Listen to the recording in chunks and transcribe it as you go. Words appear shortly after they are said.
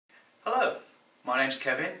name's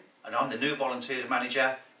Kevin and I'm the new Volunteers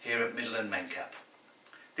Manager here at Midland Mencap.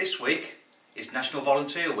 This week is National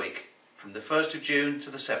Volunteer Week from the 1st of June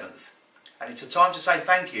to the 7th, and it's a time to say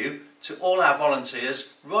thank you to all our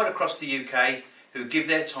volunteers right across the UK who give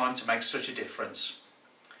their time to make such a difference.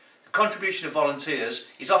 The contribution of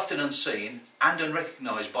volunteers is often unseen and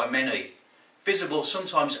unrecognised by many, visible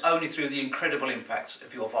sometimes only through the incredible impact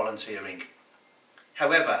of your volunteering.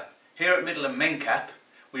 However, here at Midland Mencap,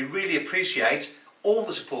 we really appreciate all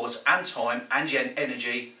the support and time and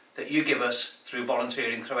energy that you give us through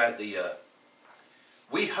volunteering throughout the year.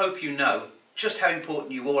 We hope you know just how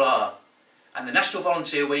important you all are, and the National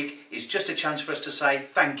Volunteer Week is just a chance for us to say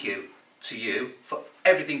thank you to you for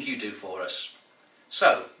everything you do for us.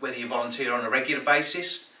 So, whether you volunteer on a regular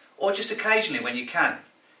basis or just occasionally when you can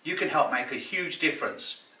help make a huge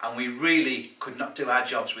difference, and we really could not do our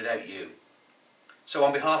jobs without you. So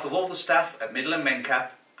on behalf of all the staff at Midland Mencap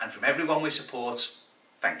and from everyone we support,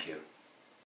 thank you.